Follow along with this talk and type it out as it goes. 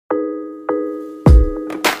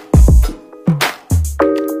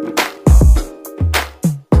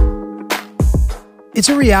It's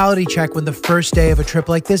a reality check when the first day of a trip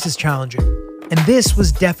like this is challenging. And this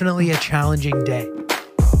was definitely a challenging day.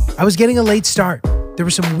 I was getting a late start. There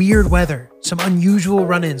was some weird weather, some unusual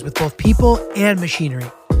run-ins with both people and machinery,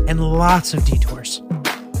 and lots of detours.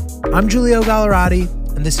 I'm Giulio Gallerati,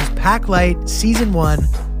 and this is Pack Light Season 1,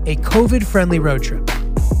 a COVID-friendly road trip.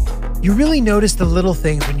 You really notice the little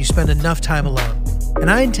things when you spend enough time alone, and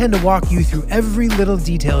I intend to walk you through every little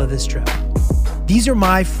detail of this trip. These are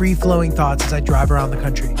my free-flowing thoughts as I drive around the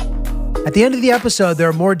country. At the end of the episode, there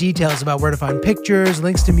are more details about where to find pictures,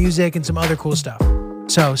 links to music, and some other cool stuff.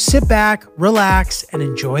 So sit back, relax, and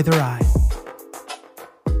enjoy the ride.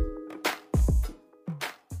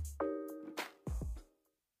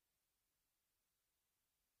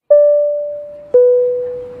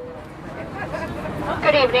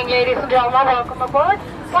 Good evening, ladies and gentlemen. Welcome aboard.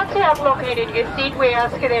 Once you have located your seat, we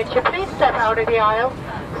ask you that you please step out of the aisle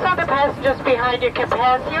so the passengers behind you can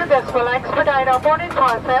pass you. This will expedite our boarding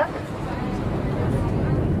process.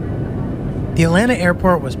 The Atlanta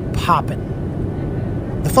airport was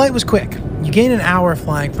popping. The flight was quick. You gain an hour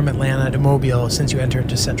flying from Atlanta to Mobile since you enter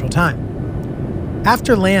into Central Time.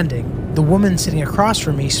 After landing, the woman sitting across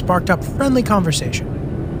from me sparked up friendly conversation.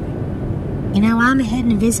 You know, I'm heading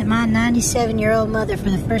to visit my 97-year-old mother for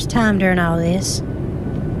the first time during all this.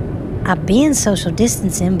 I've been social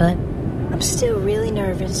distancing, but I'm still really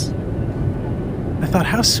nervous. I thought,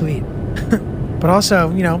 how sweet. But also,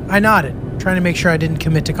 I nodded, trying to make sure I didn't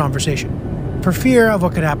commit to conversation, for fear of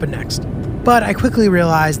what could happen next. But I quickly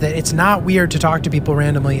realized that it's not weird to talk to people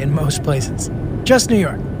randomly in most places. Just New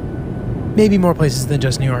York. Maybe more places than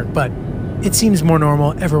just New York, but it seems more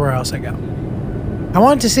normal everywhere else I go. I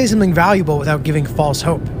wanted to say something valuable without giving false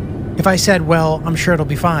hope. If I said, well, I'm sure it'll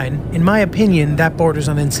be fine, in my opinion, that borders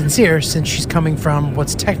on insincere since she's coming from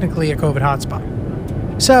what's technically a COVID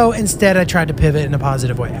hotspot. So instead, I tried to pivot in a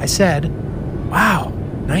positive way. I said, wow,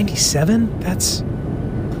 97? That's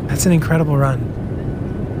an incredible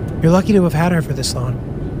run. You're lucky to have had her for this long.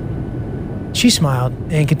 She smiled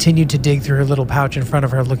and continued to dig through her little pouch in front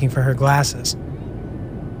of her looking for her glasses.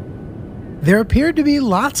 There appeared to be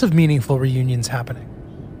lots of meaningful reunions happening.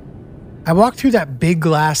 I walked through that big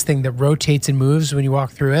glass thing that rotates and moves when you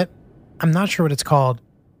walk through it. I'm not sure what it's called,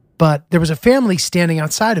 but there was a family standing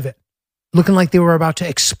outside of it, looking like they were about to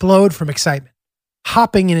explode from excitement,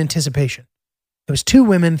 hopping in anticipation. It was 2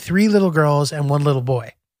 women, 3 little girls, and 1 little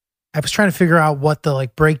boy. I was trying to figure out what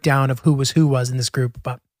the breakdown of who was in this group,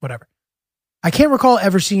 but whatever. I can't recall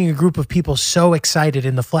ever seeing a group of people so excited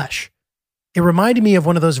in the flesh. It reminded me of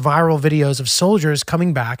one of those viral videos of soldiers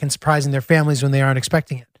coming back and surprising their families when they aren't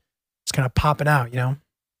expecting it. It's kind of popping out,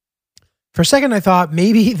 For a second, I thought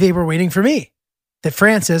maybe they were waiting for me, that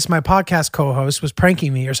Francis, my podcast co-host, was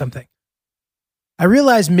pranking me or something. I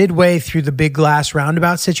realized midway through the big glass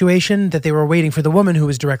roundabout situation that they were waiting for the woman who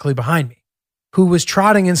was directly behind me, who was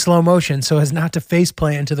trotting in slow motion so as not to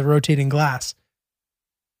faceplant into the rotating glass.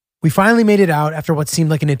 We finally made it out after what seemed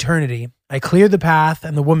like an eternity. I cleared the path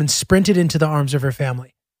and the woman sprinted into the arms of her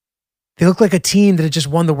family. They looked like a team that had just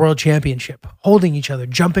won the world championship, holding each other,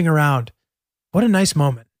 jumping around. What a nice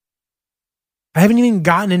moment. I haven't even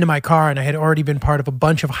gotten into my car and I had already been part of a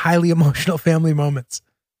bunch of highly emotional family moments.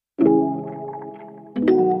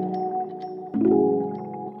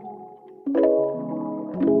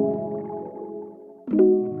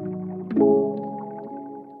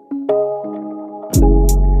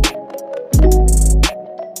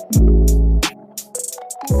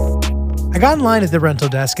 I got in line at the rental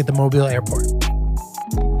desk at the Mobile airport.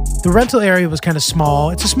 The rental area was kind of small.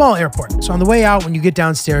 It's a small airport. So on the way out, when you get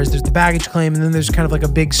downstairs, there's the baggage claim, and then there's kind of like a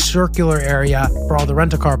big circular area for all the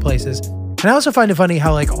rental car places. And I also find it funny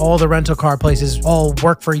how all the rental car places all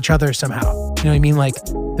work for each other somehow. You know what I mean?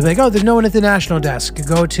 They're like, oh, there's no one at the national desk.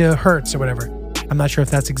 Go to Hertz or whatever. I'm not sure if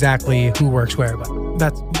that's exactly who works where,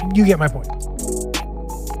 but you get my point.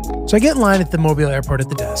 So I get in line at the Mobile airport at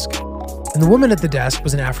the desk. And the woman at the desk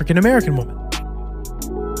was an African-American woman.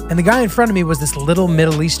 And the guy in front of me was this little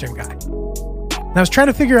Middle Eastern guy. And I was trying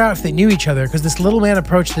to figure out if they knew each other because this little man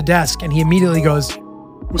approached the desk and he immediately goes,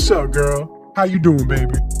 "What's up, girl? How you doing,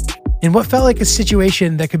 baby?" In what felt like a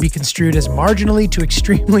situation that could be construed as marginally to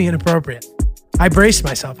extremely inappropriate. I braced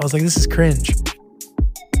myself. I was like, this is cringe.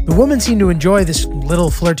 The woman seemed to enjoy this little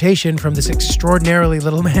flirtation from this extraordinarily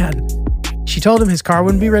little man. She told him his car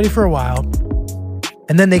wouldn't be ready for a while.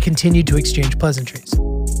 And then they continued to exchange pleasantries.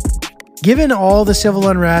 Given all the civil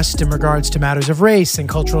unrest in regards to matters of race and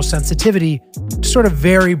cultural sensitivity, to sort of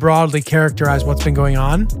very broadly characterize what's been going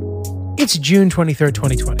on, it's June 23rd,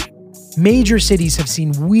 2020. Major cities have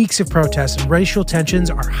seen weeks of protests and racial tensions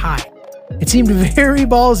are high. It seemed very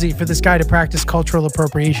ballsy for this guy to practice cultural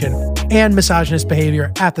appropriation and misogynist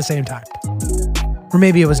behavior at the same time. Or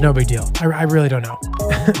maybe it was no big deal. I really don't know.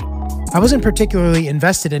 I wasn't particularly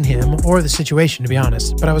invested in him or the situation, to be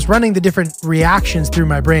honest, but I was running the different reactions through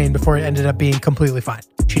my brain before it ended up being completely fine.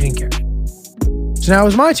 She didn't care. So now it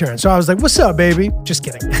was my turn. So I was like, "What's up, baby?" Just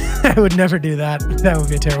kidding. I would never do that. That would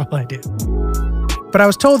be a terrible idea. But I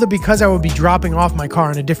was told that because I would be dropping off my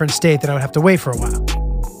car in a different state that I would have to wait for a while.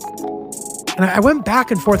 And I went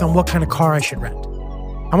back and forth on what kind of car I should rent.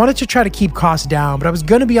 I wanted to try to keep costs down, but I was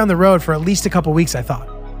going to be on the road for at least a couple weeks, I thought.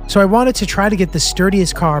 So I wanted to try to get the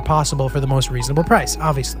sturdiest car possible for the most reasonable price,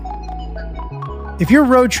 obviously. If you're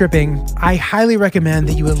road tripping, I highly recommend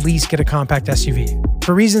that you at least get a compact SUV,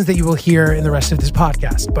 for reasons that you will hear in the rest of this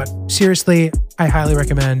podcast. But seriously, I highly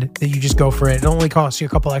recommend that you just go for it. It only costs you a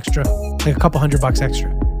couple $100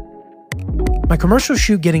 extra. My commercial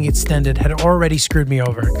shoot getting extended had already screwed me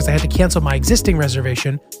over because I had to cancel my existing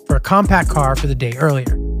reservation for a compact car for the day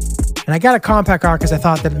earlier. And I got a compact car because I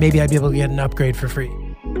thought that maybe I'd be able to get an upgrade for free.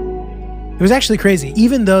 It was actually crazy.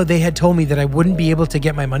 Even though they had told me that I wouldn't be able to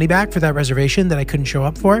get my money back for that reservation that I couldn't show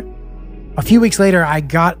up for, a few weeks later, I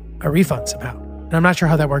got a refund somehow. And I'm not sure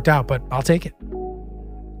how that worked out, but I'll take it.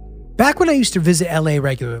 Back when I used to visit LA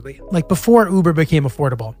regularly, like before Uber became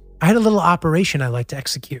affordable, I had a little operation I liked to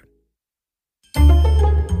execute.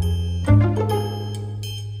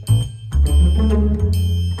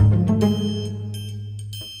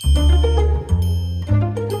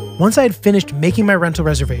 Once I had finished making my rental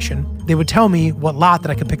reservation, they would tell me what lot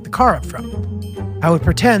that I could pick the car up from. I would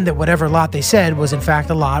pretend that whatever lot they said was in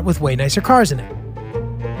fact a lot with way nicer cars in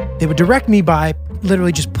it. They would direct me by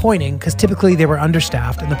literally just pointing, because typically they were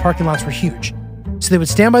understaffed and the parking lots were huge. So they would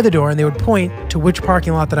stand by the door and they would point to which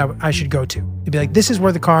parking lot that I should go to. They'd be like, "This is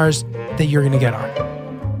where the cars that you're going to get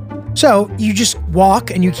are." So you just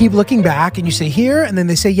walk and you keep looking back and you say here, and then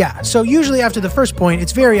they say yeah. So usually after the first point,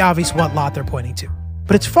 it's very obvious what lot they're pointing to.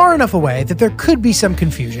 But it's far enough away that there could be some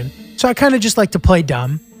confusion. So I kind of just like to play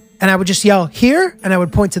dumb. And I would just yell, "Here," and I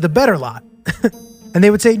would point to the better lot. And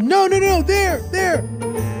they would say, no, there.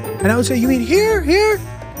 And I would say, "You mean here?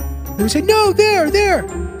 They would say, "No, there.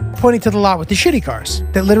 Pointing to the lot with the shitty cars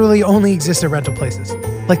that literally only exist at rental places.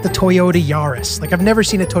 Like the Toyota Yaris. Like I've never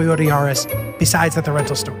seen a Toyota Yaris besides at the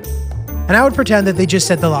rental store. And I would pretend that they just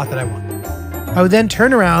said the lot that I want. I would then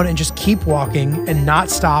turn around and just keep walking and not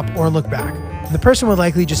stop or look back. The person would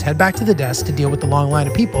likely just head back to the desk to deal with the long line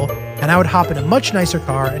of people, and I would hop in a much nicer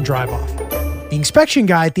car and drive off. The inspection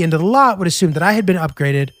guy at the end of the lot would assume that I had been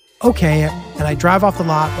upgraded, okay, and I drive off the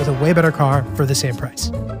lot with a way better car for the same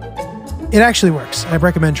price. It actually works. I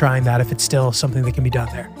recommend trying that if it's still something that can be done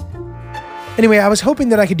there. Anyway, I was hoping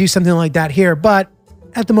that I could do something like that here, but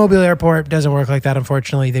at the Mobile airport, it doesn't work like that,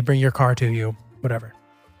 unfortunately. They bring your car to you, whatever.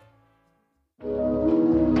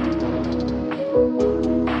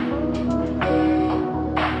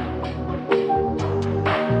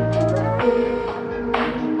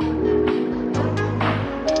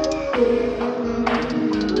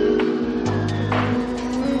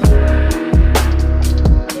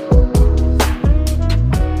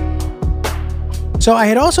 So I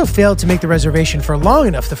had also failed to make the reservation for long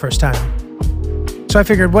enough the first time. So I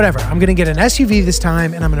figured, whatever, I'm going to get an SUV this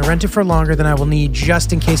time and I'm going to rent it for longer than I will need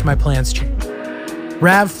just in case my plans change.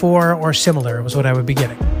 RAV4 or similar was what I would be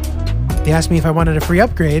getting. They asked me if I wanted a free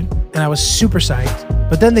upgrade and I was super psyched,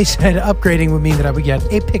 but then they said upgrading would mean that I would get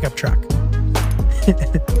a pickup truck.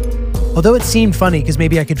 Although it seemed funny because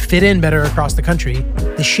maybe I could fit in better across the country,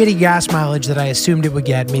 the shitty gas mileage that I assumed it would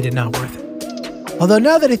get made it not worth it. Although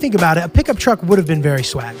now that I think about it, a pickup truck would have been very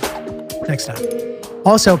swag. Next time.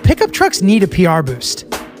 Also, pickup trucks need a PR boost.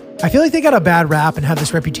 I feel like they got a bad rap and have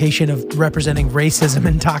this reputation of representing racism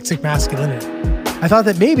and toxic masculinity. I thought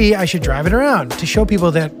that maybe I should drive it around to show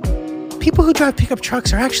people that people who drive pickup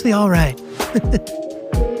trucks are actually all right.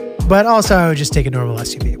 But also, I would just take a normal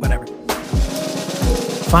SUV, whatever.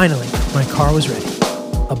 Finally, my car was ready.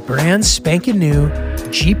 A brand spanking new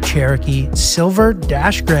Jeep Cherokee Silver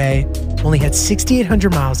Dash Gray, only had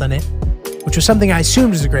 6,800 miles on it, which was something I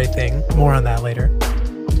assumed was a great thing. More on that later.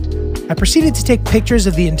 I proceeded to take pictures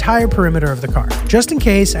of the entire perimeter of the car, just in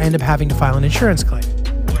case I end up having to file an insurance claim.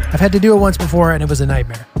 I've had to do it once before and it was a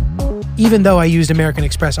nightmare. Even though I used American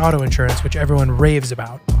Express auto insurance, which everyone raves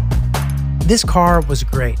about. This car was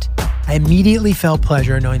great. I immediately felt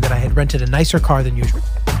pleasure knowing that I had rented a nicer car than usual.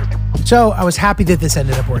 So I was happy that this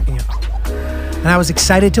ended up working out. And I was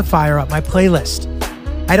excited to fire up my playlist.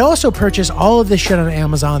 I'd also purchased all of this shit on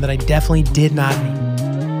Amazon that I definitely did not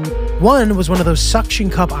need. One was one of those suction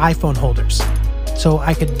cup iPhone holders, so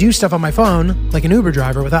I could do stuff on my phone like an Uber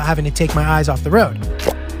driver without having to take my eyes off the road.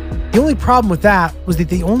 The only problem with that was that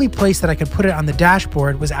the only place that I could put it on the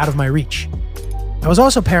dashboard was out of my reach. I was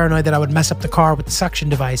also paranoid that I would mess up the car with the suction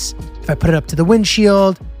device. If I put it up to the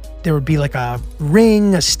windshield, there would be like a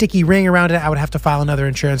sticky ring around it. I would have to file another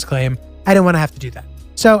insurance claim. I didn't want to have to do that.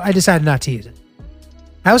 So I decided not to use it.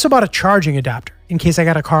 I also bought a charging adapter in case I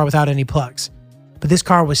got a car without any plugs. But this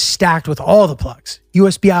car was stacked with all the plugs,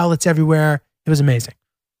 USB outlets everywhere. It was amazing.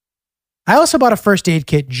 I also bought a first aid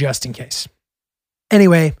kit just in case.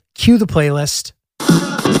 Anyway, cue the playlist.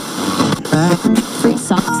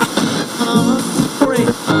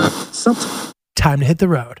 Time to hit the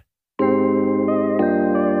road.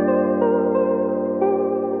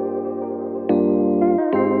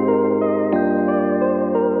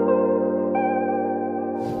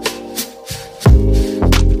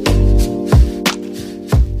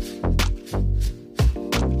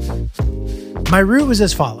 My route was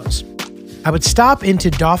as follows. I would stop into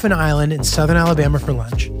Dauphin Island in southern Alabama for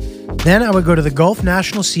lunch. Then I would go to the Gulf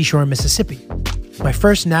National Seashore in Mississippi, my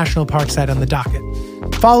first national park site on the docket,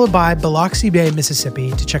 followed by Biloxi Bay,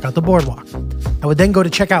 Mississippi to check out the boardwalk. I would then go to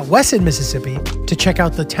check out Wesson, Mississippi to check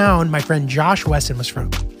out the town my friend Josh Wesson was from.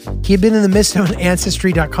 He had been in the midst of an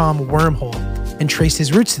Ancestry.com wormhole and traced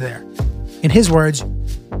his roots there. In his words,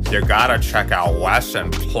 "You gotta check out Wesson,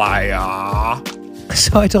 playa."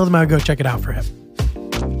 So I told him I would go check it out for him.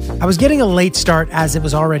 I was getting a late start as it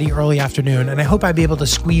was already early afternoon, and I hope I'd be able to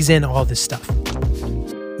squeeze in all this stuff.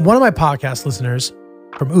 One of my podcast listeners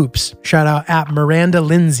from Oops, shout out at Miranda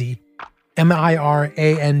Lindsay,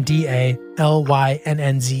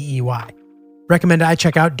 MirandaLynnzey, recommended I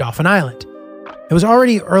check out Dauphin Island. It was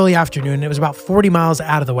already early afternoon, and it was about 40 miles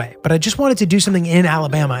out of the way, but I just wanted to do something in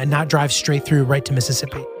Alabama and not drive straight through right to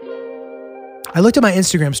Mississippi. I looked at my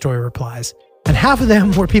Instagram story replies, and half of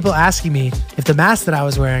them were people asking me if the mask that I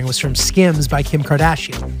was wearing was from Skims by Kim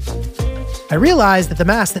Kardashian. I realized that the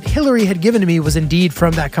mask that Hillary had given to me was indeed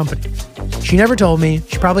from that company. She never told me.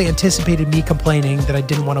 She probably anticipated me complaining that I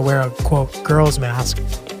didn't want to wear a, quote, girl's mask.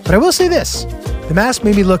 But I will say this, the mask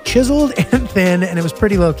made me look chiseled and thin, and it was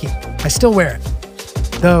pretty low-key. I still wear it.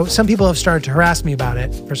 Though some people have started to harass me about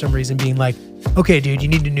it for some reason, being like, okay, dude, you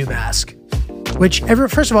need a new mask. Which,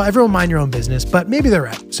 first of all, everyone mind your own business, but maybe they're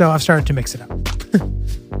right. So I've started to mix it up.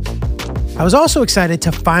 I was also excited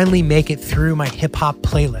to finally make it through my hip-hop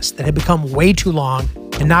playlist that had become way too long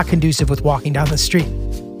and not conducive with walking down the street.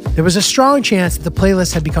 There was a strong chance that the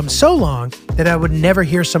playlist had become so long that I would never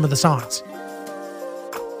hear some of the songs.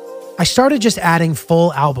 I started just adding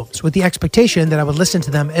full albums with the expectation that I would listen to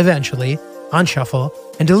them eventually, on shuffle,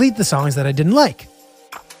 and delete the songs that I didn't like.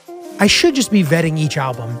 I should just be vetting each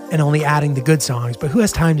album and only adding the good songs, but who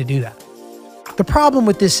has time to do that? The problem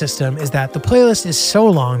with this system is that the playlist is so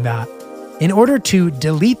long that, in order to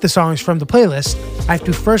delete the songs from the playlist, I have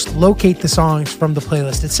to first locate the songs from the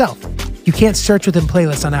playlist itself. You can't search within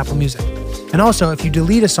playlists on Apple Music. And also, if you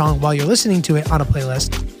delete a song while you're listening to it on a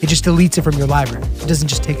playlist, it just deletes it from your library. It doesn't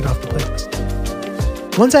just take it off the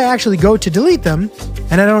playlist. Once I actually go to delete them,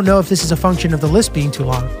 and I don't know if this is a function of the list being too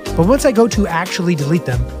long, but once I go to actually delete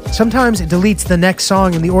them, sometimes it deletes the next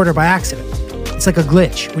song in the order by accident. It's like a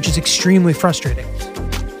glitch, which is extremely frustrating.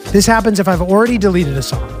 This happens if I've already deleted a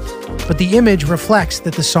song, but the image reflects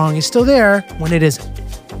that the song is still there when it isn't.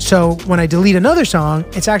 So when I delete another song,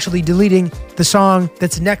 it's actually deleting the song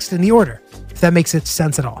that's next in the order, if that makes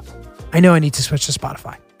sense at all. I know I need to switch to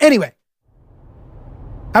Spotify. Anyway,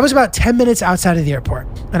 I was about 10 minutes outside of the airport,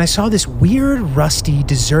 and I saw this weird, rusty,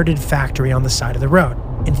 deserted factory on the side of the road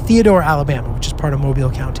in Theodore, Alabama, which is part of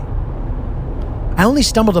Mobile County. I only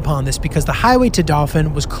stumbled upon this because the highway to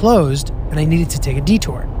Dauphin was closed and I needed to take a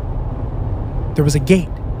detour. There was a gate,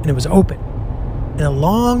 and it was open, and a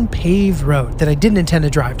long paved road that I didn't intend to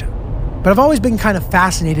drive down. But I've always been kind of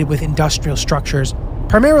fascinated with industrial structures,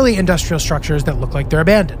 primarily industrial structures that look like they're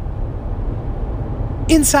abandoned.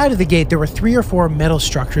 Inside of the gate, there were 3 or 4 metal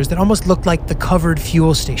structures that almost looked like the covered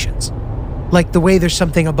fuel stations, like the way there's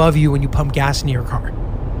something above you when you pump gas into your car.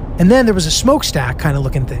 And then there was a smokestack kind of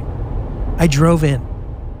looking thing. I drove in.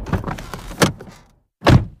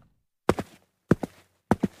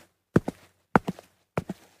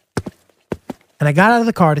 And I got out of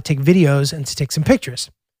the car to take videos and to take some pictures.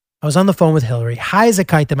 I was on the phone with Hillary, high as a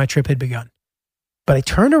kite that my trip had begun. But I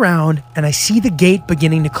turned around and I see the gate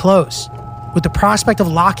beginning to close, with the prospect of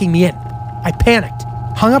locking me in. I panicked,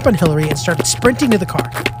 hung up on Hillary, and started sprinting to the car.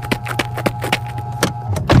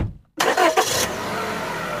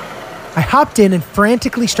 I hopped in and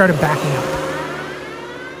frantically started backing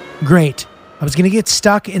up. Great. I was going to get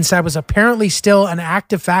stuck inside what was apparently still an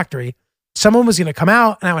active factory. Someone was going to come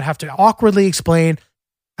out and I would have to awkwardly explain,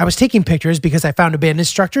 I was taking pictures because I found abandoned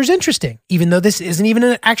structures interesting, even though this isn't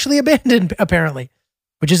even actually abandoned, apparently,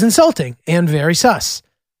 which is insulting and very sus.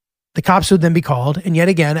 The cops would then be called, and yet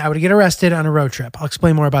again, I would get arrested on a road trip. I'll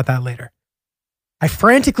explain more about that later. I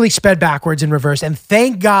frantically sped backwards in reverse, and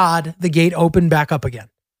thank God the gate opened back up again.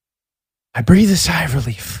 I breathed a sigh of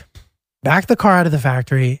relief, backed the car out of the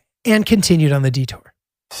factory, and continued on the detour.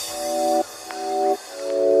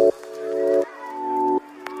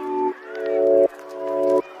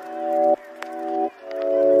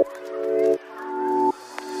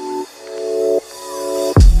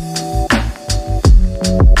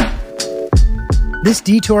 This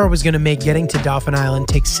detour was going to make getting to Dauphin Island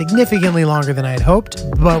take significantly longer than I had hoped,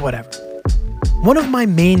 but whatever. One of my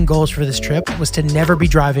main goals for this trip was to never be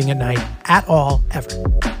driving at night at all, ever.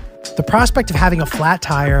 The prospect of having a flat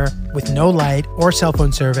tire with no light or cell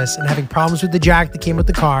phone service and having problems with the jack that came with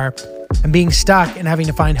the car and being stuck and having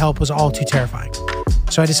to find help was all too terrifying.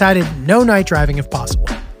 So I decided no night driving if possible.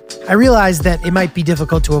 I realized that it might be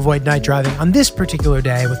difficult to avoid night driving on this particular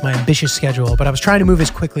day with my ambitious schedule, but I was trying to move as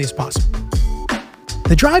quickly as possible.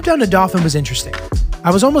 The drive down to Dauphin was interesting.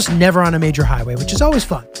 I was almost never on a major highway, which is always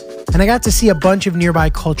fun, and I got to see a bunch of nearby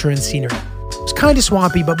culture and scenery. It was kind of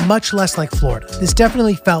swampy, but much less like Florida. This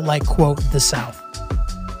definitely felt like, quote, the South.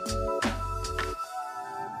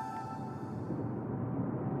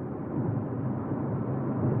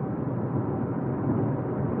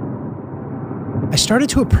 I started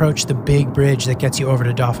to approach the big bridge that gets you over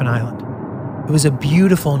to Dauphin Island. It was a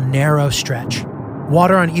beautiful, narrow stretch,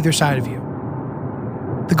 water on either side of you.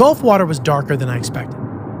 The Gulf water was darker than I expected.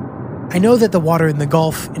 I know that the water in the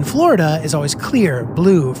Gulf in Florida is always clear,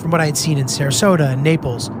 blue, from what I had seen in Sarasota and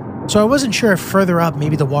Naples, so I wasn't sure if further up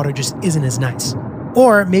maybe the water just isn't as nice.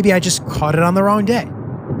 Or maybe I just caught it on the wrong day.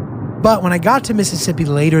 But when I got to Mississippi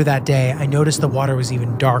later that day, I noticed the water was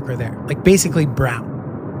even darker there, like basically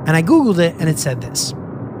brown. And I Googled it and it said this.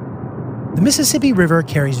 The Mississippi River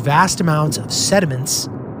carries vast amounts of sediments,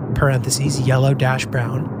 parentheses,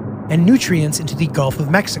 yellow-brown, and nutrients into the Gulf of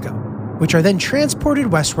Mexico, which are then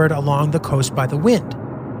transported westward along the coast by the wind.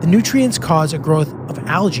 The nutrients cause a growth of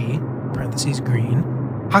algae, parentheses, green.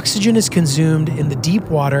 Oxygen is consumed in the deep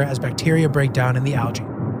water as bacteria break down in the algae.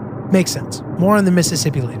 Makes sense. More on the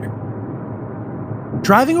Mississippi later.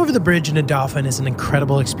 Driving over the bridge into Dauphin is an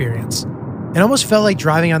incredible experience. It almost felt like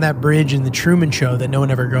driving on that bridge in the Truman Show that no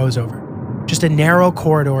one ever goes over. Just a narrow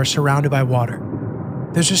corridor surrounded by water.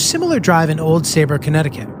 There's a similar drive in Old Sabre,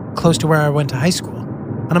 Connecticut, close to where I went to high school,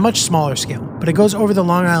 on a much smaller scale, but it goes over the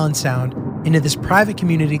Long Island Sound into this private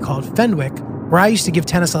community called Fenwick, where I used to give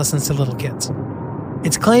tennis lessons to little kids.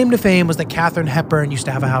 Its claim to fame was that Katharine Hepburn used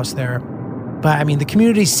to have a house there, but I mean, the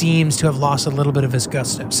community seems to have lost a little bit of its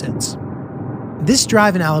gusto since. This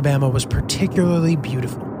drive in Alabama was particularly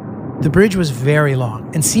beautiful. The bridge was very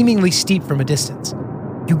long and seemingly steep from a distance.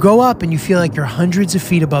 You go up and you feel like you're hundreds of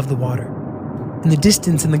feet above the water. In the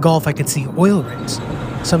distance in the Gulf, I could see oil rigs,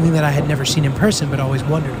 something that I had never seen in person but always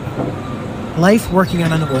wondered about. Life working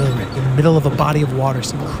on an oil rig in the middle of a body of water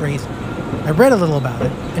seemed crazy. I read a little about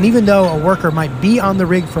it, and even though a worker might be on the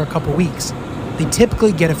rig for a couple weeks, they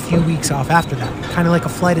typically get a few weeks off after that, kind of like a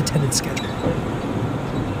flight attendant schedule.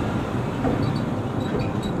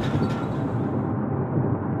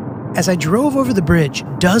 As I drove over the bridge,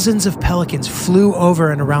 dozens of pelicans flew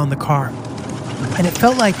over and around the car. And it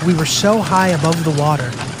felt like we were so high above the water,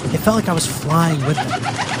 it felt like I was flying with them.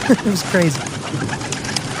 It was crazy.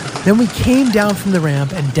 Then we came down from the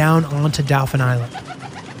ramp and down onto Dauphin Island.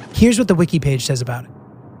 Here's what the wiki page says about it.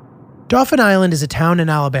 Dauphin Island is a town in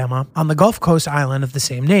Alabama on the Gulf Coast island of the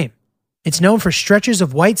same name. It's known for stretches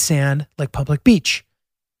of white sand like Public Beach.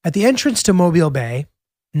 At the entrance to Mobile Bay,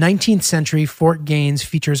 19th century Fort Gaines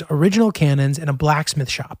features original cannons and a blacksmith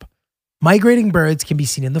shop. Migrating birds can be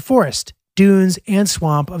seen in the forest, dunes, and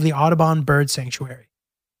swamp of the Audubon Bird Sanctuary.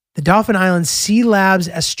 The Dauphin Island Sea Labs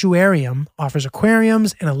Estuarium offers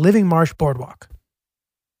aquariums and a living marsh boardwalk.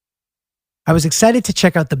 I was excited to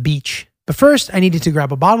check out the beach, but first I needed to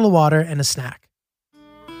grab a bottle of water and a snack.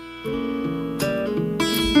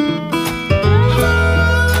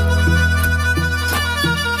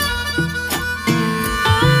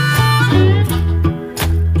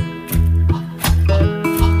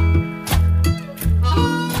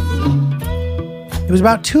 It was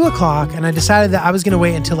about 2 o'clock, and I decided that I was going to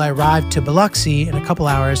wait until I arrived to Biloxi in a couple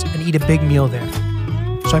hours and eat a big meal there.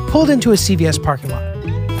 So I pulled into a CVS parking lot.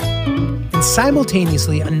 And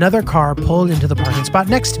simultaneously, another car pulled into the parking spot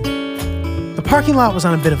next to me. The parking lot was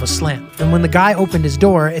on a bit of a slant, and when the guy opened his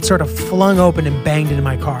door, it sort of flung open and banged into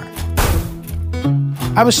my car.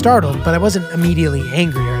 I was startled, but I wasn't immediately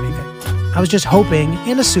angry or anything. I was just hoping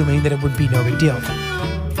and assuming that it would be no big deal.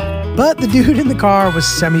 But the dude in the car was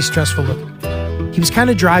semi-stressful looking. He was kind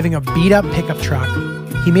of driving a beat-up pickup truck.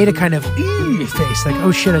 He made a kind of face, like,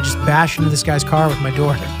 oh shit, I just bashed into this guy's car with my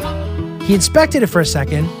door. He inspected it for a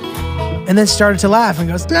second, and then started to laugh and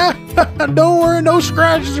goes, don't worry, no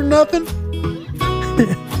scratches or nothing.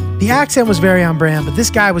 The accent was very on brand, but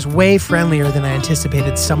this guy was way friendlier than I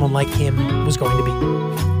anticipated someone like him was going to be.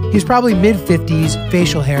 He was probably mid-50s,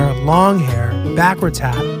 facial hair, long hair, backwards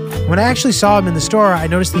hat. When I actually saw him in the store, I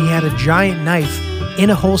noticed that he had a giant knife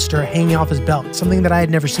in a holster hanging off his belt, something that I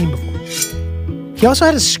had never seen before. He also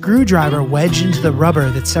had a screwdriver wedged into the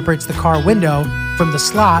rubber that separates the car window from the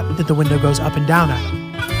slot that the window goes up and down out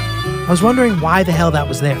of. I was wondering why the hell that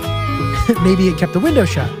was there. Maybe it kept the window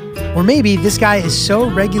shut. Or maybe this guy is so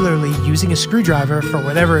regularly using a screwdriver for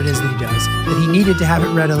whatever it is that he does that he needed to have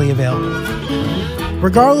it readily available.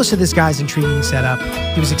 Regardless of this guy's intriguing setup,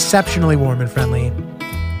 he was exceptionally warm and friendly.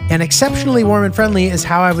 And exceptionally warm and friendly is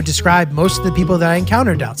how I would describe most of the people that I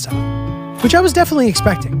encountered down south, which I was definitely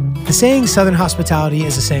expecting. The saying Southern hospitality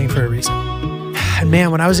is a saying for a reason. And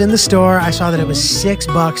man, when I was in the store, I saw that it was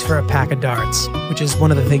 $6 for a pack of darts, which is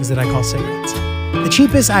one of the things that I call cigarettes. The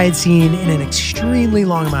cheapest I had seen in an extremely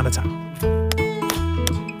long amount of time.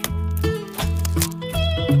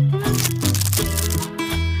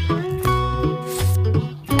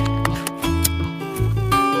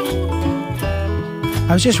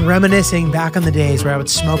 I was just reminiscing back on the days where I would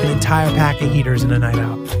smoke an entire pack of heaters in a night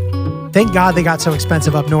out. Thank God they got so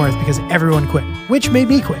expensive up north because everyone quit, which made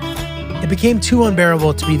me quit. It became too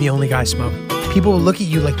unbearable to be the only guy smoking. People would look at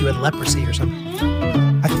you like you had leprosy or something.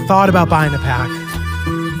 I thought about buying a pack,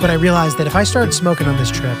 but I realized that if I started smoking on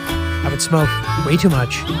this trip, I would smoke way too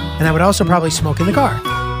much, and I would also probably smoke in the car,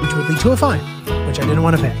 which would lead to a fine, which I didn't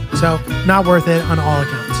want to pay. So, not worth it on all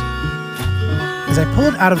accounts. As I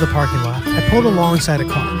pulled out of the parking lot, I pulled alongside a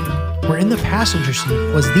car, where in the passenger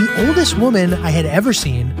seat was the oldest woman I had ever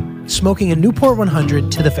seen smoking a Newport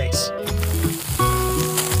 100 to the face.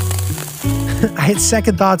 I had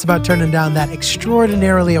second thoughts about turning down that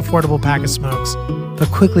extraordinarily affordable pack of smokes, but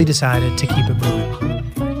quickly decided to keep it moving.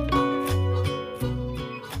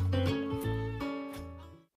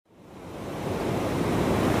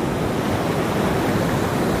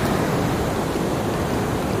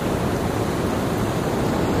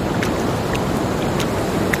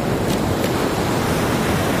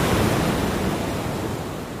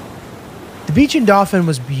 The beach in Dauphin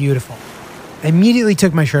was beautiful. I immediately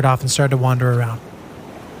took my shirt off and started to wander around.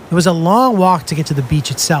 It was a long walk to get to the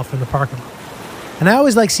beach itself from the parking lot. And I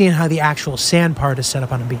always like seeing how the actual sand part is set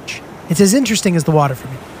up on a beach. It's as interesting as the water for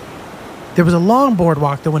me. There was a long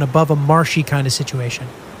boardwalk that went above a marshy kind of situation,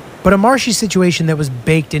 but a marshy situation that was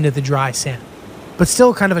baked into the dry sand. But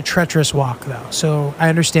still kind of a treacherous walk though, so I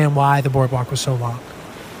understand why the boardwalk was so long.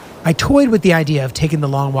 I toyed with the idea of taking the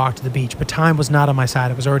long walk to the beach, but time was not on my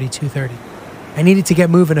side. It was already 2:30. I needed to get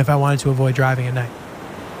moving if I wanted to avoid driving at night.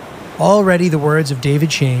 Already the words of David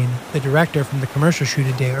Shane, the director from the commercial shoot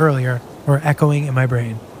a day earlier, were echoing in my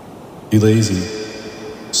brain. Be lazy.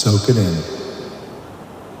 Soak it in.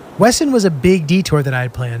 Wesson was a big detour that I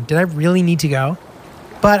had planned. Did I really need to go?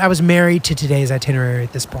 But I was married to today's itinerary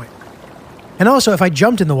at this point. And also, if I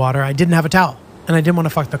jumped in the water, I didn't have a towel, and I didn't want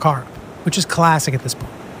to fuck the car up, which is classic at this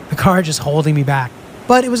point. The car just holding me back.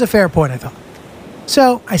 But it was a fair point, I thought.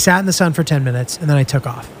 So I sat in the sun for 10 minutes, and then I took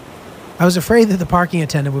off. I was afraid that the parking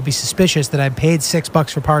attendant would be suspicious that I'd paid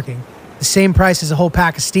 $6 for parking, the same price as a whole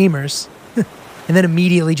pack of steamers, and then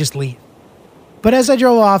immediately just leave. But as I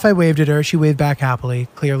drove off, I waved at her. She waved back happily,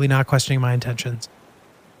 clearly not questioning my intentions.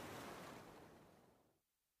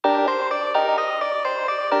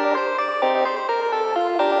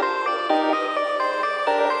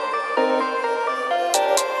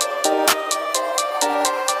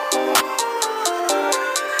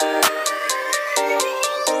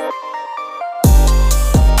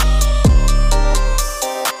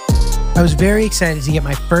 I was very excited to get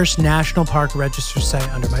my first National Park Register site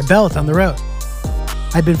under my belt on the road.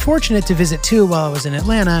 I'd been fortunate to visit 2 while I was in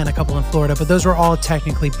Atlanta and a couple in Florida, but those were all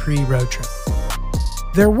technically pre-road trip.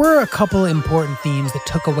 There were a couple important themes that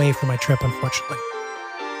took away from my trip, unfortunately.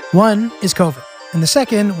 One is COVID, and the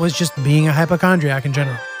second was just being a hypochondriac in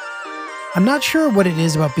general. I'm not sure what it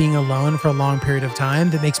is about being alone for a long period of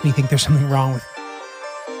time that makes me think there's something wrong with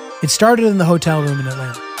me. It started in the hotel room in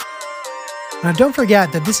Atlanta. Now, don't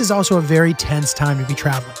forget that this is also a very tense time to be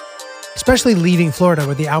traveling, especially leaving Florida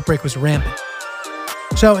where the outbreak was rampant.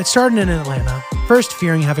 So it started in Atlanta, first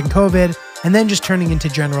fearing having COVID, and then just turning into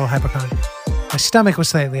general hypochondria. My stomach was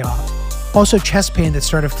slightly off. Also chest pain that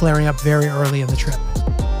started flaring up very early in the trip.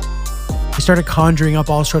 I started conjuring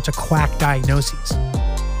up all sorts of quack diagnoses.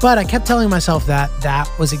 But I kept telling myself that that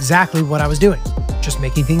was exactly what I was doing, just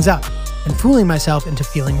making things up and fooling myself into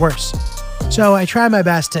feeling worse. So I tried my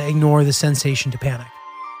best to ignore the sensation to panic.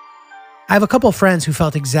 I have a couple friends who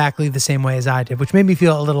felt exactly the same way as I did, which made me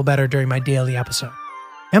feel a little better during my daily episode.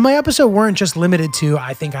 And my episode weren't just limited to,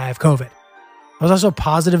 I think I have COVID. I was also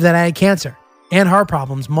positive that I had cancer and heart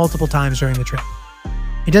problems multiple times during the trip.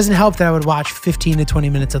 It doesn't help that I would watch 15 to 20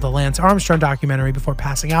 minutes of the Lance Armstrong documentary before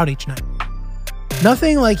passing out each night.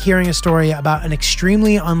 Nothing like hearing a story about an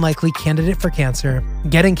extremely unlikely candidate for cancer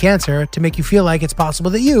getting cancer to make you feel like it's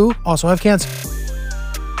possible that you also have cancer.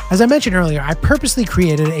 As I mentioned earlier, I purposely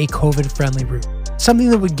created a COVID-friendly route, something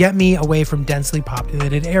that would get me away from densely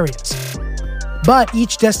populated areas. But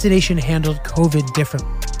each destination handled COVID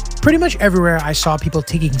differently. Pretty much everywhere I saw people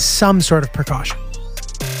taking some sort of precaution.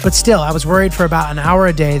 But still, I was worried for about an hour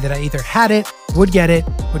a day that I either had it, would get it,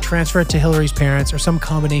 would transfer it to Hillary's parents, or some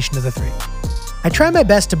combination of the three. I tried my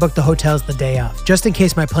best to book the hotels the day of, just in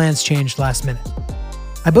case my plans changed last minute.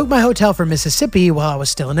 I booked my hotel for Mississippi while I was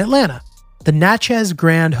still in Atlanta, the Natchez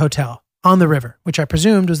Grand Hotel, on the river, which I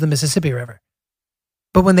presumed was the Mississippi River.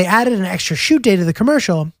 But when they added an extra shoot day to the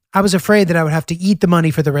commercial, I was afraid that I would have to eat the money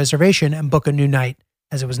for the reservation and book a new night,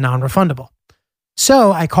 as it was non-refundable.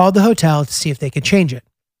 So I called the hotel to see if they could change it.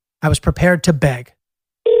 I was prepared to beg.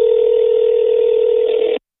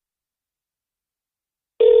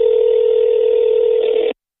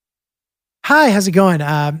 Hi, how's it going?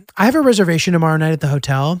 I have a reservation tomorrow night at the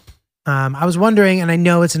hotel. I was wondering, and I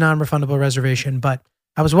know it's a non-refundable reservation, but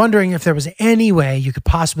I was wondering if there was any way you could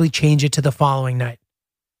possibly change it to the following night.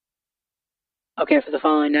 Okay, for the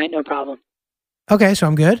following night, no problem. Okay, so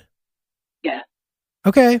I'm good? Yeah.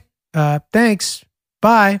 Okay, thanks.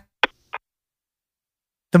 Bye.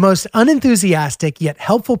 The most unenthusiastic yet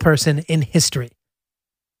helpful person in history.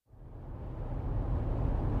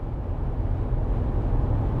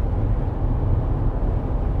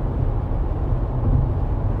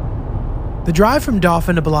 The drive from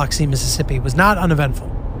Dauphin to Biloxi, Mississippi was not uneventful.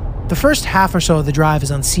 The first half or so of the drive is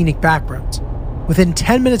on scenic back roads. Within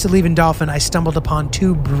 10 minutes of leaving Dauphin, I stumbled upon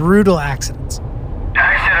two brutal accidents.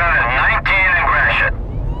 Accident at 19 in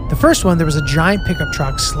Gratiot. The first one, there was a giant pickup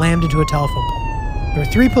truck slammed into a telephone pole. There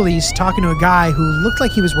were three police talking to a guy who looked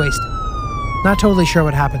like he was wasted. Not totally sure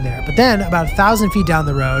what happened there, but then about 1,000 feet down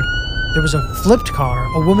the road, there was a flipped car,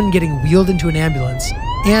 a woman getting wheeled into an ambulance,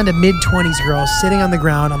 and a mid-20s girl sitting on the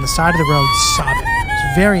ground on the side of the road sobbing. It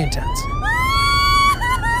was very intense.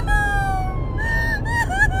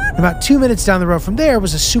 About 2 minutes down the road from there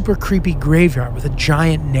was a super creepy graveyard with a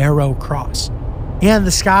giant narrow cross. And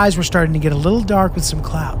the skies were starting to get a little dark with some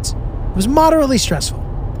clouds. It was moderately stressful.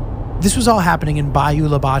 This was all happening in Bayou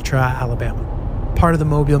La Batre, Alabama, part of the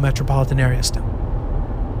Mobile metropolitan area still.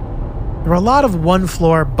 There were a lot of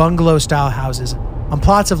one-floor bungalow-style houses on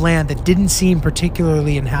plots of land that didn't seem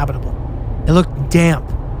particularly inhabitable. It looked damp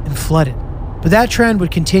and flooded, but that trend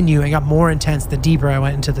would continue and got more intense the deeper I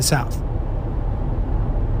went into the south.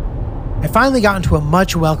 I finally got into a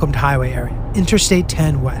much-welcomed highway area, Interstate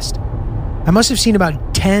 10 West. I must have seen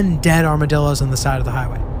about 10 dead armadillos on the side of the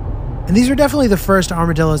highway. And these were definitely the first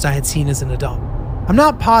armadillos I had seen as an adult. I'm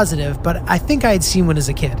not positive, but I think I had seen one as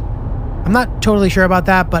a kid. I'm not totally sure about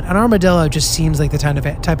that, but an armadillo just seems like the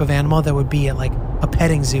type of animal that would be at like a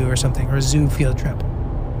petting zoo or something, or a zoo field trip.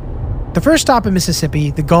 The first stop in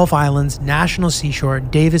Mississippi, the Gulf Islands National Seashore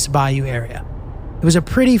Davis Bayou area. It was a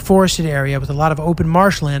pretty forested area with a lot of open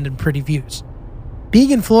marshland and pretty views.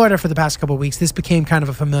 Being in Florida for the past couple of weeks, this became kind of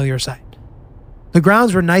a familiar sight. The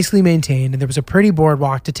grounds were nicely maintained, and there was a pretty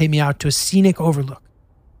boardwalk to take me out to a scenic overlook.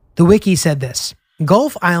 The wiki said this: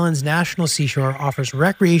 Gulf Islands National Seashore offers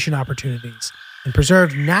recreation opportunities and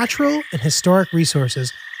preserved natural and historic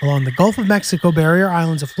resources along the Gulf of Mexico barrier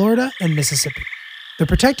islands of Florida and Mississippi. The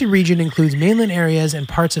protected region includes mainland areas and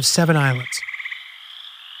parts of 7 islands.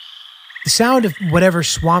 The sound of whatever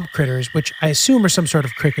swamp critters, which I assume are some sort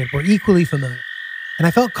of cricket, were equally familiar, and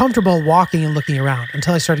I felt comfortable walking and looking around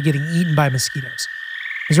until I started getting eaten by mosquitoes.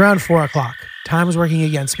 It was around 4 o'clock. Time was working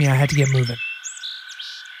against me. I had to get moving.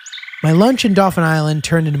 My lunch in Dauphin Island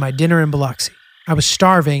turned into my dinner in Biloxi. I was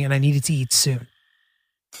starving and I needed to eat soon.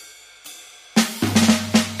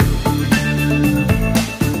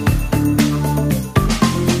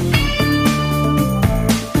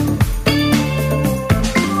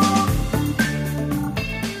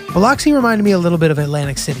 Biloxi reminded me a little bit of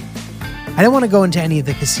Atlantic City. I didn't want to go into any of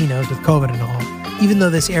the casinos with COVID and all, even though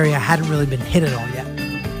this area hadn't really been hit at all yet.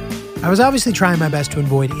 I was obviously trying my best to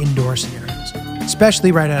avoid indoor scenarios,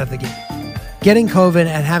 especially right out of the gate. Getting COVID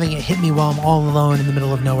and having it hit me while I'm all alone in the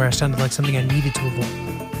middle of nowhere sounded like something I needed to avoid.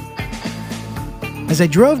 As I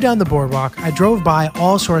drove down the boardwalk, I drove by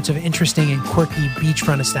all sorts of interesting and quirky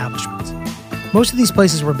beachfront establishments. Most of these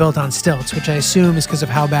places were built on stilts, which I assume is because of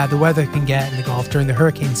how bad the weather can get in the Gulf during the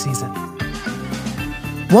hurricane season.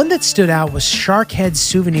 One that stood out was Sharkhead's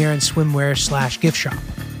souvenir and swimwear / gift shop.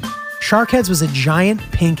 Sharkhead's was a giant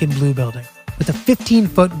pink and blue building with a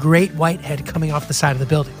 15-foot great white head coming off the side of the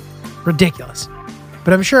building. Ridiculous.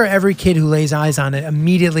 But I'm sure every kid who lays eyes on it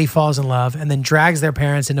immediately falls in love and then drags their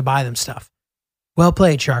parents in to buy them stuff. Well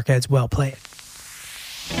played, Sharkheads, well played.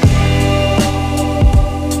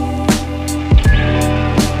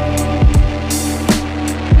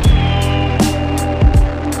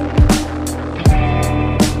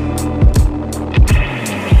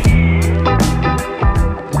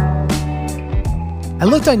 I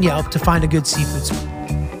looked on Yelp to find a good seafood spot.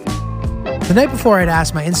 The night before, I'd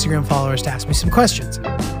asked my Instagram followers to ask me some questions.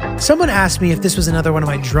 Someone asked me if this was another one of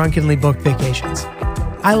my drunkenly booked vacations.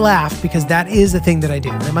 I laughed because that is the thing that I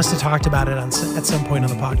do. I must have talked about it at some point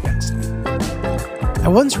on the podcast. I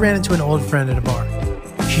once ran into an old friend at a bar.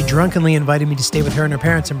 She drunkenly invited me to stay with her and her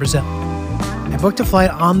parents in Brazil. I booked a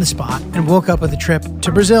flight on the spot and woke up with a trip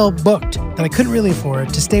to Brazil booked that I couldn't really afford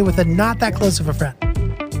to stay with a not that close of a friend.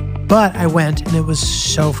 But I went and it was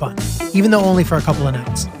so fun, even though only for a couple of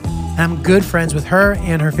nights. And I'm good friends with her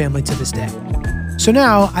and her family to this day. So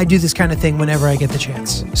now I do this kind of thing whenever I get the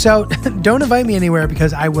chance. So don't invite me anywhere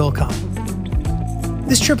because I will come.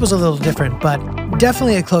 This trip was a little different, but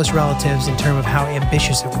definitely a close relatives in terms of how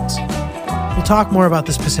ambitious it was. We'll talk more about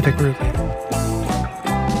the specific route later.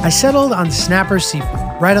 I settled on Snapper's Seafood,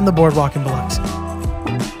 right on the boardwalk in Biloxi.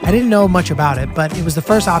 I didn't know much about it, but it was the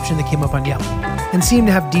first option that came up on Yelp and seemed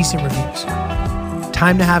to have decent reviews.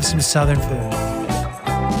 Time to have some southern food.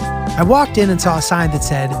 I walked in and saw a sign that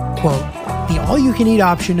said, quote, "The all-you-can-eat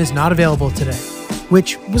option is not available today,"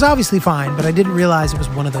 which was obviously fine, but I didn't realize it was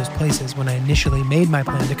one of those places when I initially made my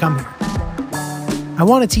plan to come here. I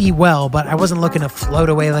wanted to eat well, but I wasn't looking to float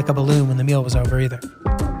away like a balloon when the meal was over either.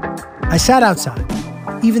 I sat outside.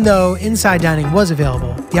 Even though inside dining was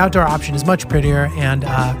available, the outdoor option is much prettier and,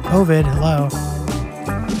 COVID, hello.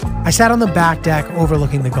 I sat on the back deck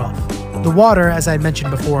overlooking the Gulf. The water, as I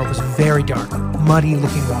mentioned before, was very dark,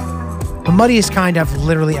 muddy-looking water. The muddiest kind I've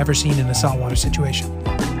literally ever seen in a saltwater situation.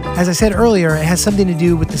 As I said earlier, it has something to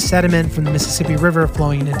do with the sediment from the Mississippi River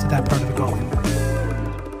flowing into that part of the Gulf.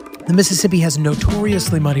 The Mississippi has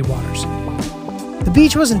notoriously muddy waters. The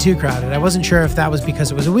beach wasn't too crowded. I wasn't sure if that was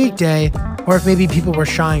because it was a weekday or if maybe people were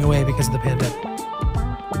shying away because of the pandemic.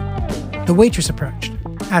 The waitress approached,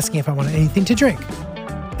 asking if I wanted anything to drink.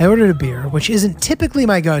 I ordered a beer, which isn't typically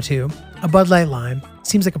my go-to. A Bud Light Lime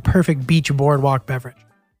seems like a perfect beach boardwalk beverage.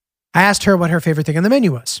 I asked her what her favorite thing on the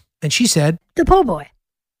menu was, and she said, The po' boy.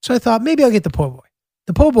 So I thought maybe I'll get the po' boy.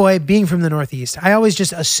 The po' boy, being from the Northeast, I always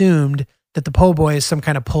just assumed that the po' boy is some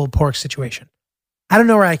kind of pulled pork situation. I don't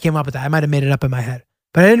know where I came up with that. I might have made it up in my head,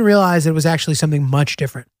 but I didn't realize it was actually something much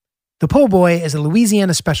different. The po' boy is a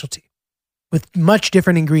Louisiana specialty with much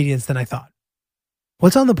different ingredients than I thought.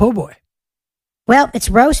 What's on the po' boy? Well, it's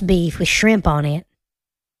roast beef with shrimp on it.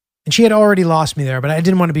 And she had already lost me there, but I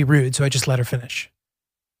didn't want to be rude, so I just let her finish.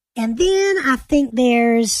 And then I think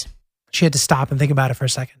there's She had to stop and think about it for a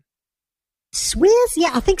second. Swiss? Yeah,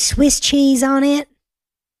 I think Swiss cheese on it.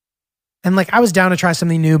 And I was down to try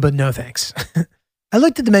something new, but no thanks. I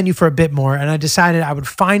looked at the menu for a bit more and I decided I would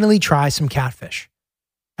finally try some catfish.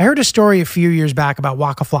 I heard a story a few years back about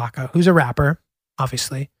Waka Flocka, who's a rapper,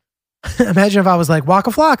 obviously. Imagine if I was like, Waka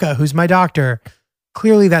Flocka, who's my doctor.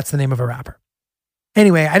 Clearly that's the name of a rapper.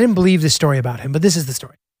 Anyway, I didn't believe this story about him, but this is the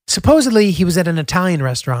story. Supposedly, he was at an Italian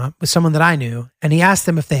restaurant with someone that I knew, and he asked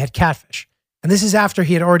them if they had catfish. And this is after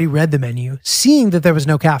he had already read the menu, seeing that there was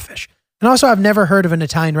no catfish. And also, I've never heard of an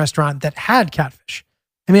Italian restaurant that had catfish.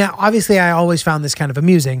 I mean, obviously, I always found this kind of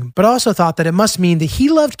amusing, but also thought that it must mean that he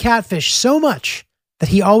loved catfish so much that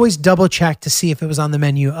he always double-checked to see if it was on the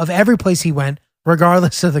menu of every place he went,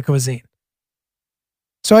 regardless of the cuisine.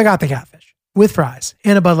 So I got the catfish with fries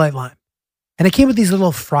and a Bud Light Lime. And it came with these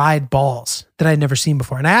little fried balls that I'd never seen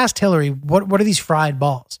before. And I asked Hillary, what are these fried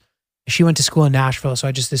balls? She went to school in Nashville, so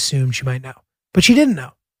I just assumed she might know. But she didn't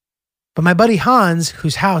know. But my buddy Hans,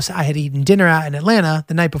 whose house I had eaten dinner at in Atlanta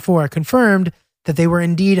the night before, confirmed that they were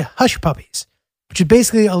indeed hush puppies, which is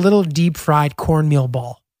basically a little deep fried cornmeal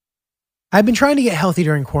ball. I've been trying to get healthy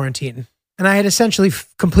during quarantine, and I had essentially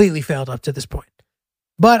completely failed up to this point.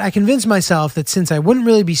 But I convinced myself that since I wouldn't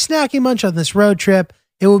really be snacking much on this road trip,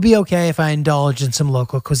 it would be okay if I indulged in some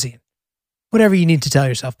local cuisine. Whatever you need to tell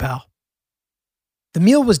yourself, pal. The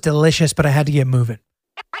meal was delicious, but I had to get moving.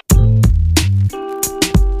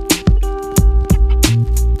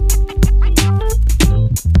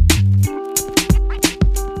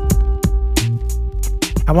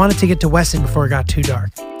 I wanted to get to Wesson before it got too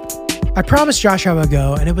dark. I promised Josh I would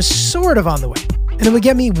go, and it was sort of on the way. And it would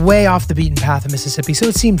get me way off the beaten path of Mississippi, so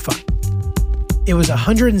it seemed fun. It was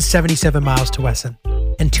 177 miles to Wesson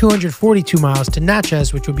and 242 miles to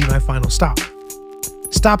Natchez, which would be my final stop.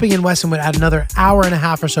 Stopping in Wesson would add another hour and a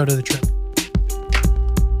half or so to the trip.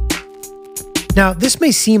 Now, this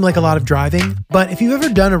may seem like a lot of driving, but if you've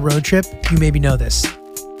ever done a road trip, you maybe know this.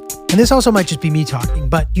 And this also might just be me talking,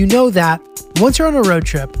 but you know that once you're on a road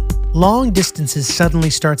trip, long distances suddenly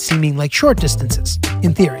start seeming like short distances,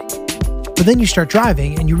 in theory. But then you start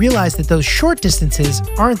driving and you realize that those short distances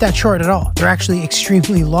aren't that short at all. They're actually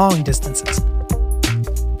extremely long distances.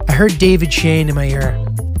 I heard David Shane in my ear.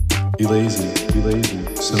 Be lazy,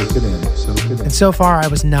 soak it in, soak it in. And so far, I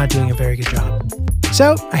was not doing a very good job.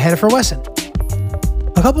 So I headed for Wesson.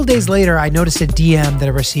 A couple days later, I noticed a DM that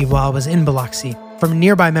I received while I was in Biloxi from a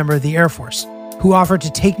nearby member of the Air Force who offered to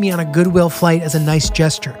take me on a goodwill flight as a nice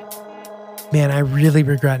gesture. Man, I really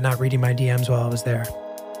regret not reading my DMs while I was there.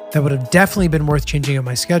 That would have definitely been worth changing up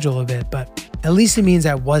my schedule a bit, but at least it means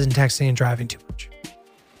I wasn't texting and driving too much.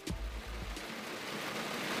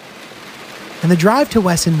 And the drive to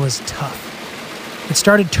Wesson was tough. It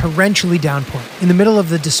started torrentially downpouring in the middle of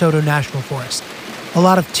the DeSoto National Forest. A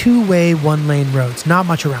lot of two-way, one-lane roads, not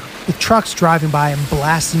much around, with trucks driving by and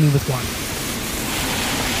blasting me with water.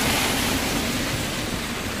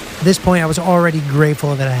 At this point, I was already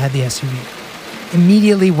grateful that I had the SUV.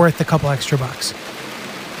 Immediately worth the couple extra bucks.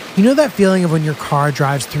 You know that feeling of when your car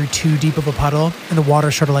drives through too deep of a puddle and the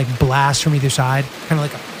water sort of like blasts from either side? Kind of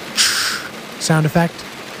like a sound effect?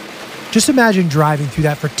 Just imagine driving through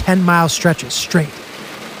that for 10-mile stretches straight.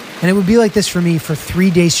 And it would be like this for me for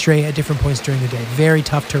 3 days straight at different points during the day. Very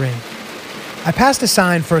tough terrain. I passed a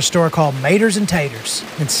sign for a store called Maters and Taters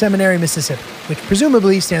in Seminary, Mississippi, which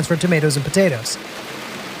presumably stands for tomatoes and potatoes.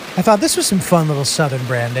 I thought this was some fun little southern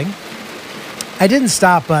branding. I didn't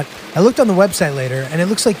stop, but I looked on the website later, and it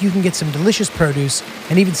looks like you can get some delicious produce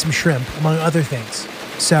and even some shrimp, among other things.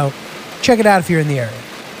 So check it out if you're in the area.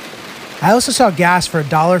 I also saw gas for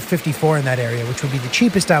 $1.54 in that area, which would be the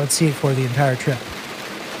cheapest I would see it for the entire trip.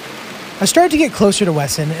 I started to get closer to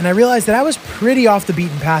Wesson, and I realized that I was pretty off the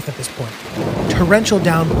beaten path at this point. Torrential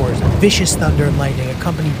downpours, vicious thunder and lightning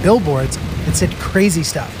accompanied billboards that said crazy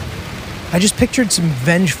stuff. I just pictured some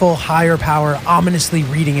vengeful, higher power ominously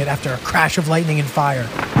reading it after a crash of lightning and fire.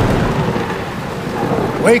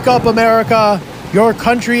 Wake up, America! Your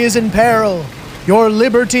country is in peril! Your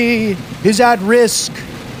liberty is at risk!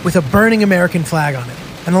 With a burning American flag on it.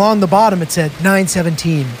 And along the bottom it said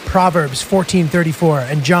 9:17, Proverbs 14:34,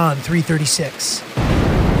 and John 3:36.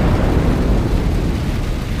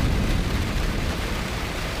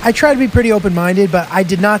 I try to be pretty open-minded, but I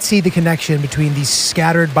did not see the connection between these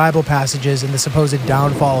scattered Bible passages and the supposed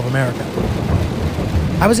downfall of America.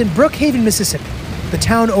 I was in Brookhaven, Mississippi, the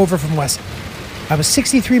town over from Wesson. I was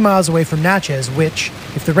 63 miles away from Natchez, which,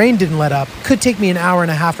 if the rain didn't let up, could take me an hour and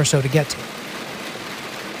a half or so to get to.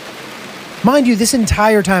 Mind you, this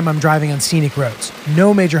entire time I'm driving on scenic roads,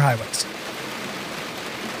 no major highways.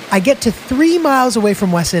 I get to 3 miles away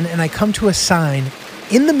from Wesson and I come to a sign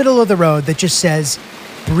in the middle of the road that just says,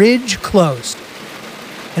 "Bridge closed."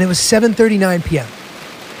 And it was 7:39 p.m.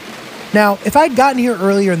 Now, if I'd gotten here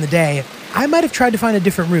earlier in the day, I might have tried to find a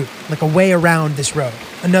different route, like a way around this road,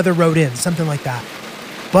 another road in, something like that.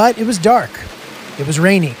 But it was dark, it was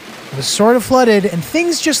rainy, it was sort of flooded, and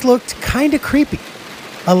things just looked kind of creepy.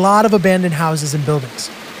 A lot of abandoned houses and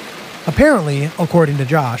buildings. Apparently, according to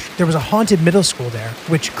Josh, there was a haunted middle school there,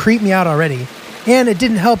 which creeped me out already, and it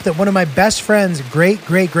didn't help that one of my best friend's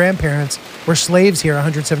great-great-grandparents were slaves here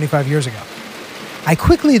 175 years ago. I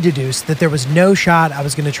quickly deduced that there was no shot I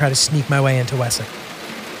was going to try to sneak my way into Wesson.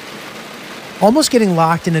 Almost getting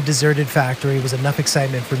locked in a deserted factory was enough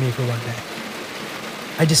excitement for me for one day.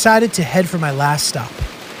 I decided to head for my last stop,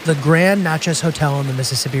 the Grand Natchez Hotel on the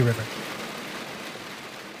Mississippi River.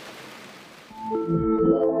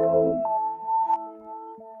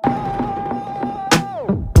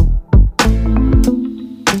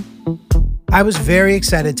 I was very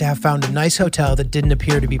excited to have found a nice hotel that didn't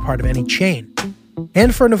appear to be part of any chain,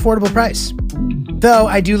 and for an affordable price. Though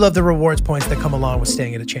I do love the rewards points that come along with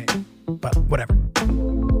staying at a chain, but whatever.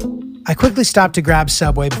 I quickly stopped to grab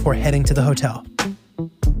Subway before heading to the hotel.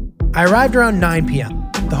 I arrived around 9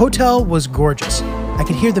 p.m. The hotel was gorgeous. I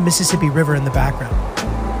could hear the Mississippi River in the background.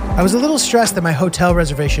 I was a little stressed that my hotel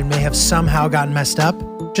reservation may have somehow gotten messed up,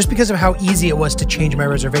 just because of how easy it was to change my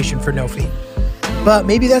reservation for no fee. But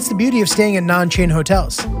maybe that's the beauty of staying at non-chain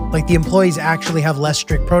hotels. Like the employees actually have less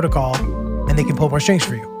strict protocol and they can pull more strings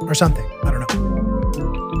for you or something. I don't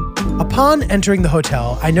know. Upon entering the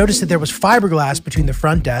hotel, I noticed that there was fiberglass between the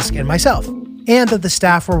front desk and myself, and that the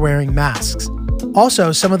staff were wearing masks.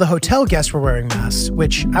 Also, some of the hotel guests were wearing masks,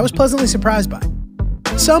 which I was pleasantly surprised by.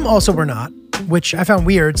 Some also were not, which I found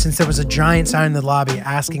weird since there was a giant sign in the lobby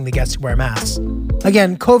asking the guests to wear masks.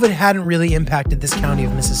 Again, COVID hadn't really impacted this county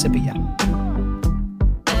of Mississippi yet.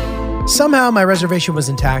 Somehow my reservation was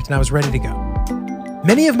intact and I was ready to go.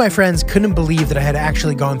 Many of my friends couldn't believe that I had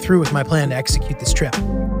actually gone through with my plan to execute this trip.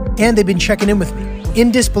 And they'd been checking in with me,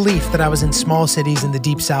 in disbelief that I was in small cities in the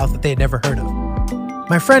Deep South that they had never heard of.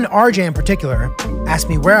 My friend RJ in particular asked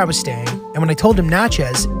me where I was staying, and when I told him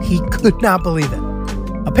Natchez, he could not believe it.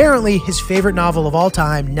 Apparently, his favorite novel of all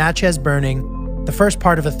time, Natchez Burning, the first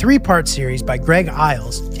part of a 3-part series by Greg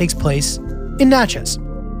Iles, takes place in Natchez.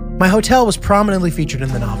 My hotel was prominently featured in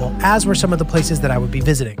the novel, as were some of the places that I would be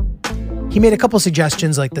visiting. He made a couple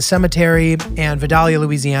suggestions like the cemetery and Vidalia,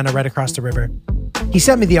 Louisiana, right across the river. He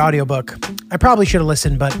sent me the audiobook. I probably should have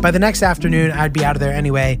listened, but by the next afternoon, I'd be out of there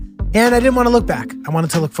anyway, and I didn't want to look back. I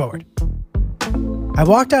wanted to look forward. I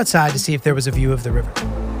walked outside to see if there was a view of the river,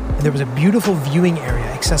 and there was a beautiful viewing area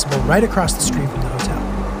accessible right across the street from the hotel.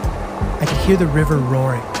 I could hear the river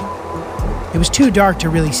roaring. It was too dark to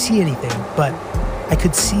really see anything, but I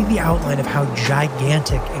could see the outline of how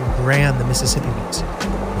gigantic and grand the Mississippi was,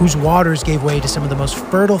 whose waters gave way to some of the most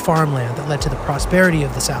fertile farmland that led to the prosperity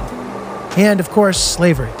of the South. And, of course,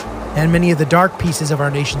 slavery, and many of the dark pieces of our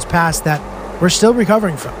nation's past that we're still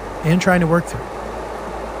recovering from and trying to work through.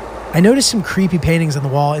 I noticed some creepy paintings on the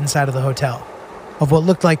wall inside of the hotel of what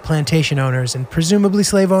looked like plantation owners and presumably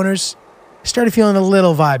slave owners. I started feeling a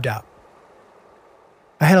little vibed out.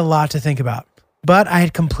 I had a lot to think about, but I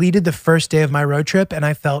had completed the first day of my road trip and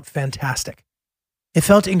I felt fantastic. It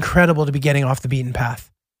felt incredible to be getting off the beaten path.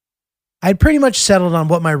 I had pretty much settled on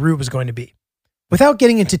what my route was going to be. Without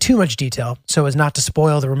getting into too much detail, so as not to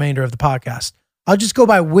spoil the remainder of the podcast, I'll just go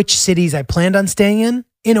by which cities I planned on staying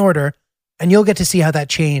in order, and you'll get to see how that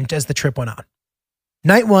changed as the trip went on.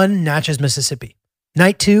 Night 1, Natchez, Mississippi.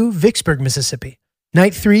 Night 2, Vicksburg, Mississippi.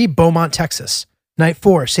 Night 3, Beaumont, Texas. Night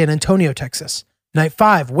 4, San Antonio, Texas. Night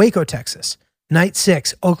 5, Waco, Texas. Night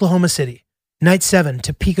 6, Oklahoma City. Night 7,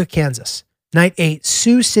 Topeka, Kansas. Night 8,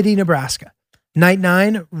 Sioux City, Nebraska. Night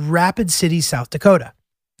 9, Rapid City, South Dakota.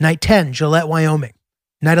 Night 10, Gillette, Wyoming.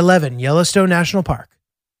 Night 11, Yellowstone National Park.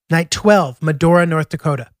 Night 12, Medora, North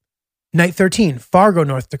Dakota. Night 13, Fargo,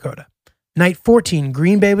 North Dakota. Night 14,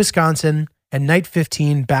 Green Bay, Wisconsin. And night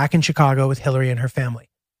 15, back in Chicago with Hillary and her family.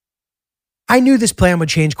 I knew this plan would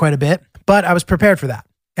change quite a bit, but I was prepared for that.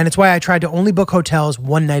 And it's why I tried to only book hotels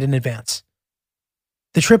one night in advance.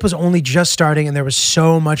 The trip was only just starting and there was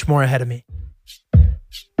so much more ahead of me.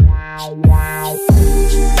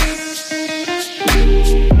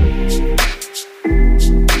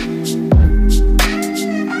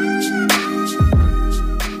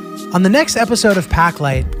 On the next episode of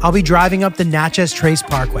Packlight, I'll be driving up the Natchez Trace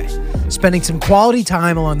Parkway, spending some quality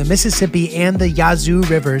time along the Mississippi and the Yazoo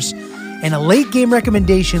rivers, and a late game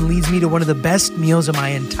recommendation leads me to one of the best meals of my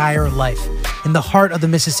entire life, in the heart of the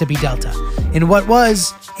Mississippi Delta, in what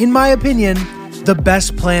was, in my opinion, the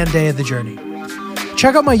best planned day of the journey.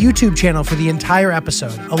 Check out my YouTube channel for the entire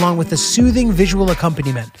episode, along with the soothing visual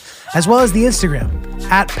accompaniment, as well as the Instagram,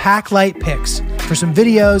 @PacklightPics, for some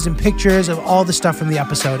videos and pictures of all the stuff from the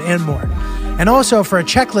episode and more. And also for a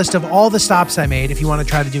checklist of all the stops I made if you want to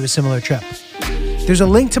try to do a similar trip. There's a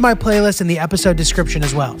link to my playlist in the episode description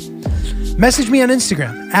as well. Message me on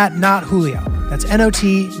Instagram, @NotJulio. That's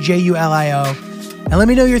NotJulio. And let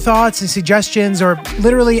me know your thoughts and suggestions or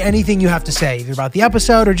literally anything you have to say, either about the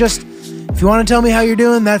episode or just if you want to tell me how you're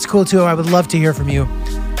doing, that's cool too. I would love to hear from you.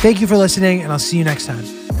 Thank you for listening, and I'll see you next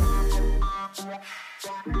time.